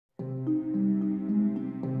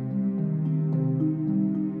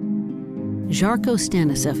Zarko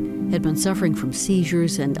Stanacev had been suffering from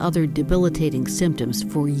seizures and other debilitating symptoms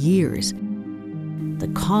for years.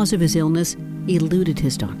 The cause of his illness eluded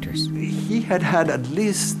his doctors. He had had at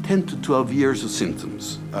least 10 to 12 years of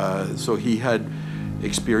symptoms. So he had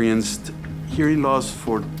experienced hearing loss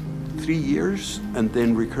for 3 years and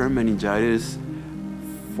then recurrent meningitis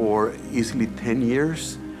for easily 10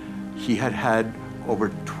 years. He had had over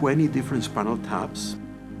 20 different spinal taps.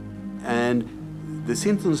 And the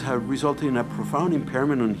symptoms have resulted in a profound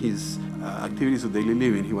impairment on his activities of daily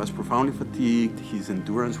living. He was profoundly fatigued, his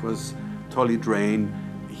endurance was totally drained,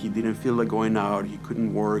 he didn't feel like going out, he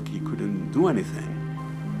couldn't work, he couldn't do anything.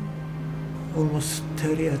 Almost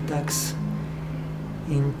 30 attacks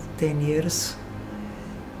in 10 years.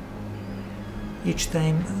 Each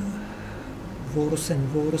time worse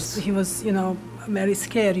and worse. He was, very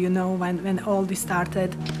scared, when all this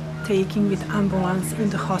started, taking with ambulance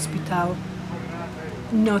in the hospital,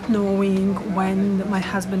 not knowing when my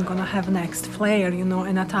husband gonna have next flare,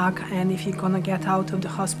 an attack, and if he gonna get out of the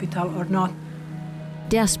hospital or not.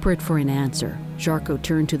 Desperate for an answer, Zarko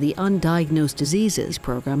turned to the Undiagnosed Diseases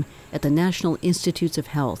program at the National Institutes of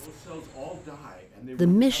Health. The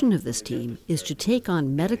mission of this team is to take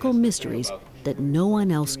on medical mysteries that no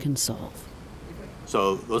one else can solve.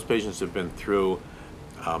 So those patients have been through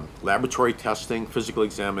laboratory testing, physical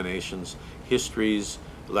examinations, histories,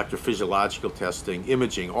 electrophysiological testing,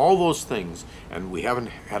 imaging, all those things, and we haven't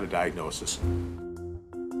had a diagnosis.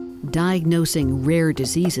 Diagnosing rare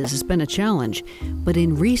diseases has been a challenge, but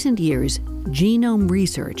in recent years, genome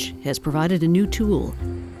research has provided a new tool.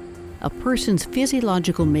 A person's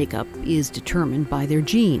physiological makeup is determined by their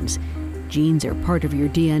genes. Genes are part of your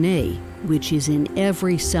DNA, which is in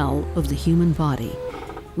every cell of the human body.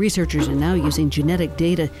 Researchers are now using genetic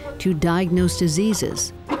data to diagnose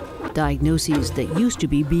diseases, diagnoses that used to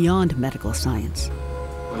be beyond medical science.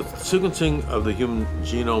 The sequencing of the human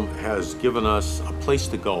genome has given us a place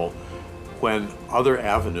to go when other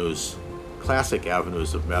avenues, classic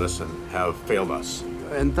avenues of medicine, have failed us.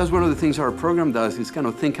 And that's one of the things our program does, is kind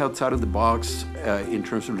of think outside of the box in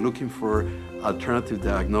terms of looking for alternative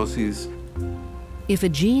diagnoses. If a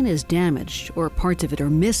gene is damaged or parts of it are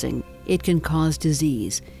missing, it can cause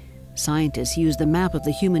disease. Scientists use the map of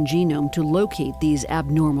the human genome to locate these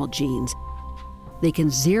abnormal genes. They can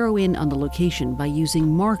zero in on the location by using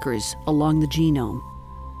markers along the genome.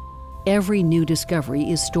 Every new discovery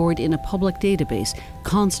is stored in a public database,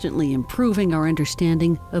 constantly improving our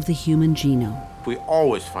understanding of the human genome. We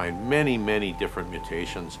always find many, many different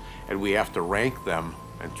mutations, and we have to rank them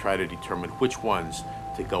and try to determine which ones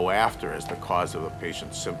to go after as the cause of a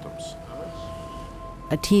patient's symptoms.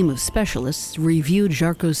 A team of specialists reviewed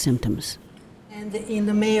Zarko's symptoms. And in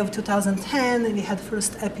the May of 2010, we had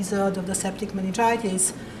first episode of the septic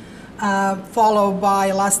meningitis, followed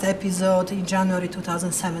by last episode in January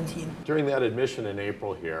 2017. During that admission in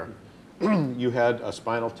April here, you had a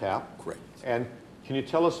spinal tap. Correct. And can you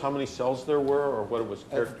tell us how many cells there were or what it was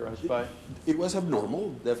characterized by? It was abnormal.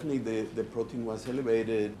 Definitely the protein was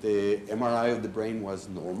elevated. The MRI of the brain was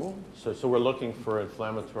normal. So we're looking for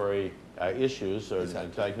inflammatory issues or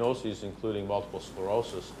diagnoses, including multiple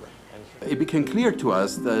sclerosis. It became clear to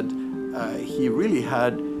us that he really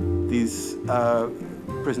had this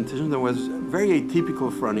presentation that was very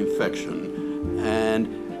atypical for an infection. And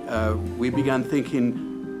we began thinking,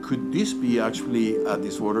 could this be actually a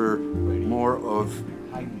disorder more of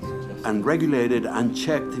unregulated,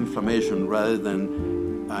 unchecked inflammation rather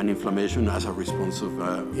than an inflammation as a response of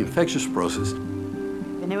infectious process?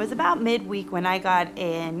 And it was about midweek when I got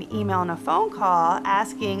an email and a phone call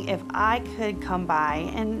asking if I could come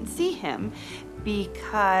by and see him,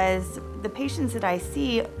 because the patients that I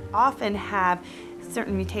see often have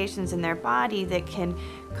certain mutations in their body that can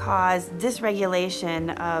cause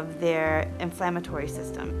dysregulation of their inflammatory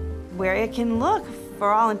system, where it can look,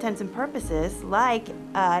 for all intents and purposes, like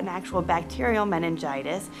an actual bacterial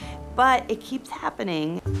meningitis, but it keeps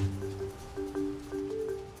happening.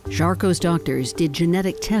 Zarko's doctors did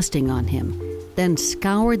genetic testing on him, then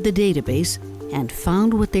scoured the database and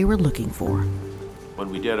found what they were looking for. When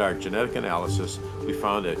we did our genetic analysis, we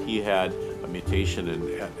found that he had a mutation in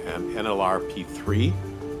NLRP3,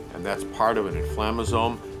 and that's part of an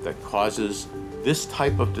inflammasome that causes this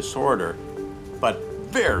type of disorder, but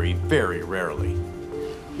very, very rarely.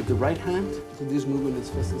 With the right hand, do this movement as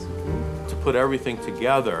fast as you can. To put everything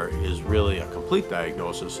together is really a complete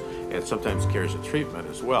diagnosis, and sometimes carries a treatment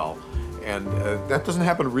as well. And that doesn't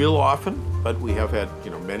happen real often, but we have had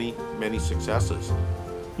many, many successes.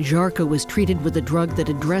 Zarko was treated with a drug that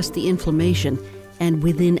addressed the inflammation, and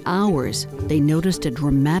within hours, they noticed a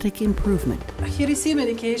dramatic improvement. He received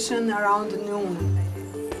medication around noon.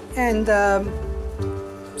 And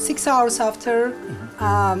 6 hours after,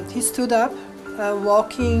 he stood up,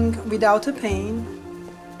 walking without a pain.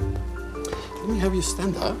 Let me have you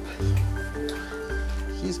stand up.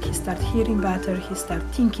 He started hearing better, he started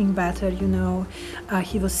thinking better, you know.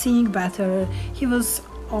 He was seeing better, he was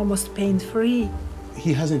almost pain-free.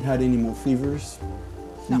 He hasn't had any more fevers.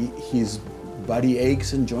 No. His body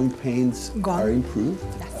aches and joint pains Gone. are improved.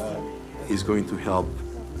 Yes. Is going to help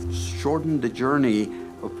shorten the journey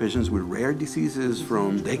of patients with rare diseases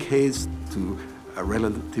from decades to a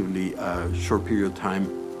relatively short period of time.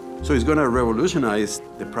 So it's going to revolutionize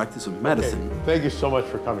the practice of medicine. Okay. Thank you so much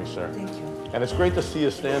for coming, sir. Thank you. And it's great to see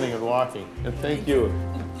you standing and walking. And thank you.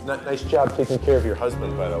 Nice job taking care of your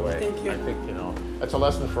husband, by the way. Thank you. I think, you know, that's a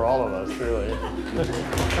lesson for all of us, really.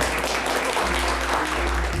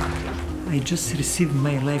 I just received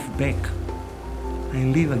my life back. I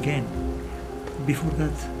live again. Before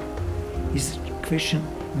that is question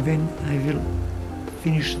when I will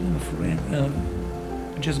finish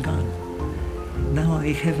just gone. Now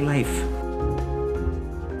I have life.